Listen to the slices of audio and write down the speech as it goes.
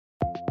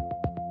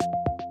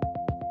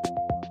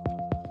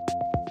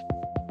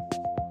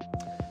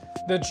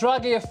The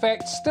Draghi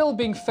effect still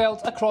being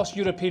felt across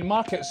European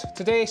markets.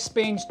 Today,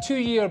 Spain's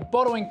two-year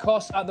borrowing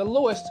costs at the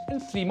lowest in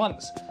 3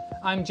 months.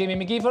 I'm Jamie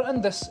McGeever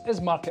and this is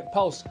Market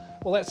Pulse.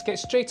 Well, let's get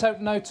straight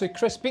out now to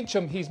Chris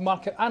Beecham. He's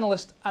market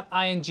analyst at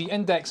ING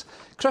Index.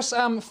 Chris,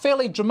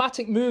 fairly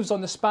dramatic moves on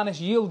the Spanish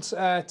yields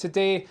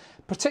today,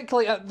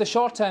 particularly at the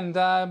short end,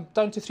 down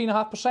to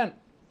 3.5%.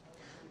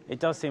 It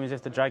does seem as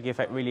if the Draghi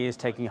effect really is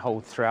taking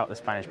hold throughout the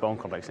Spanish bond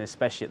complex, and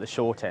especially at the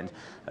short end,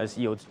 as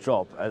yields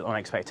drop on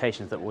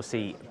expectations that we'll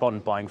see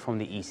bond buying from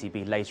the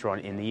ECB later on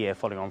in the year,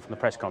 following on from the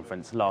press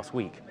conference last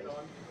week.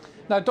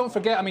 Now, don't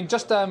forget, I mean,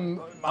 just a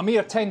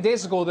mere 10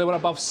 days ago, they were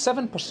above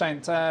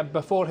 7%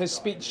 before his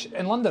speech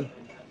in London.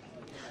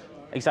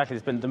 Exactly.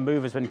 The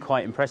move has been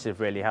quite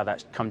impressive, really, how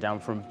that's come down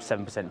from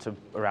 7% to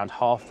around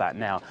half that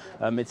now.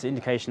 It's an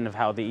indication of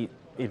how the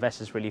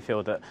investors really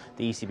feel that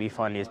the ECB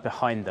finally is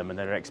behind them and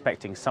they're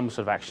expecting some sort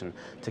of action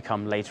to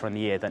come later in the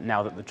year, that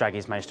now that the Draghi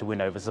has managed to win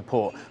over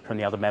support from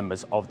the other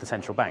members of the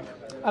central bank.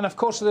 And of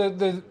course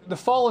the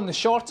fall in the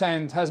short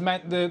end has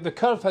meant the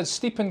curve has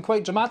steepened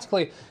quite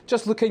dramatically.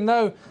 Just looking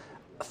now,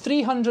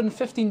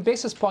 315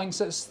 basis points,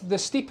 it's the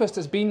steepest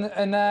it's been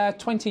in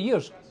 20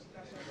 years.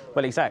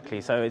 Well,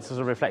 exactly. So it's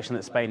a reflection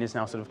that Spain is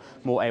now sort of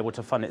more able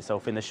to fund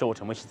itself in the short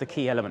term, which is the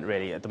key element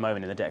really at the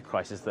moment in the debt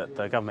crisis, that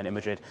the government in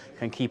Madrid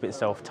can keep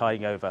itself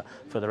tiding over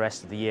for the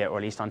rest of the year, or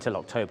at least until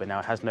October. Now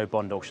it has no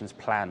bond auctions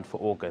planned for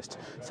August.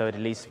 So at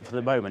least for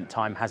the moment,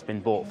 time has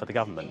been bought for the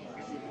government.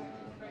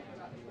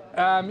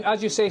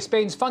 As you say,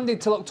 Spain's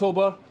funded till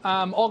October.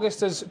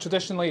 August is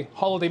traditionally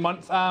holiday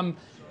month.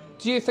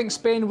 Do you think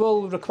Spain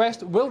will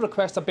request a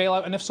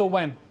bailout, and if so,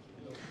 when?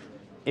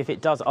 If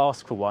it does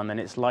ask for one, then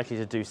it's likely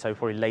to do so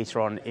probably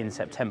later on in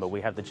September.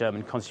 We have the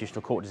German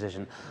Constitutional Court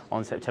decision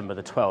on September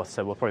the 12th,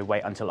 so we'll probably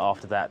wait until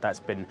after that's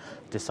been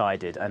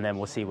decided, and then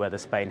we'll see whether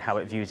Spain, how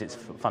it views its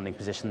funding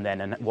position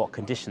then, and what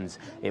conditions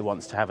it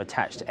wants to have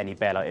attached to any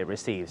bailout it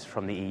receives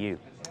from the EU.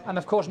 And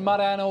of course,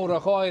 Mariano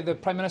Rajoy, the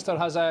Prime Minister,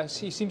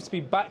 he seems to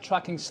be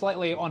backtracking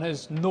slightly on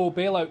his no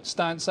bailout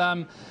stance.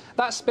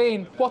 That's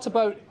Spain. What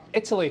about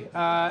Italy?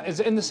 Is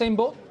it in the same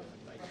boat?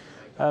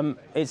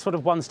 It's sort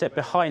of one step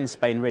behind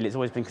Spain, really. It's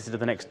always been considered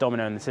the next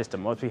domino in the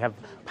system. Once we have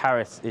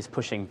Paris is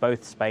pushing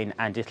both Spain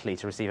and Italy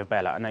to receive a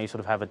bailout, and now you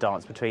sort of have a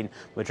dance between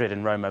Madrid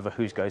and Rome over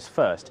who goes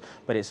first.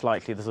 But it's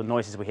likely, the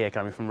noises we hear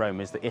coming from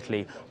Rome is that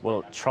Italy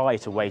will try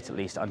to wait at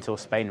least until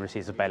Spain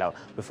receives a bailout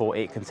before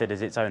it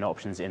considers its own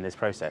options in this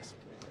process.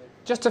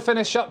 Just to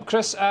finish up,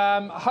 Chris,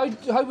 how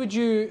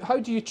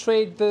do you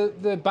trade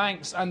the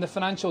banks and the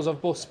financials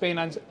of both Spain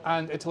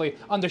and Italy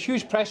under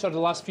huge pressure the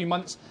last few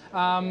months?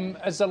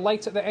 Is there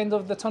light at the end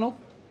of the tunnel?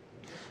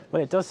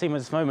 Well, it does seem at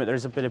this moment there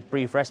is a bit of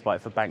brief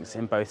respite for banks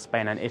in both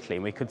Spain and Italy,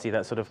 and we could see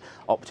that sort of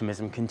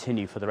optimism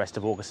continue for the rest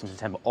of August and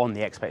September on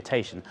the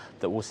expectation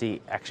that we'll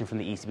see action from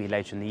the ECB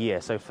later in the year.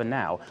 So for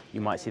now,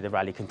 you might see the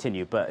rally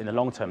continue, but in the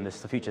long term, the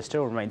future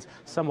still remains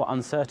somewhat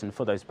uncertain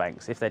for those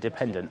banks if they're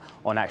dependent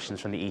on actions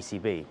from the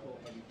ECB.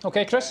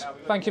 OK, Chris,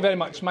 thank you very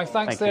much. My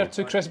thanks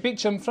to Chris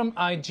Beecham from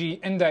IG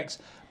Index.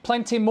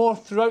 Plenty more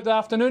throughout the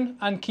afternoon,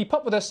 and keep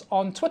up with us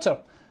on Twitter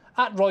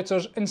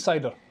 @Reuters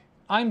Insider.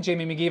 I'm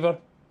Jamie McGeever.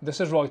 This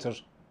is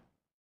Reuters.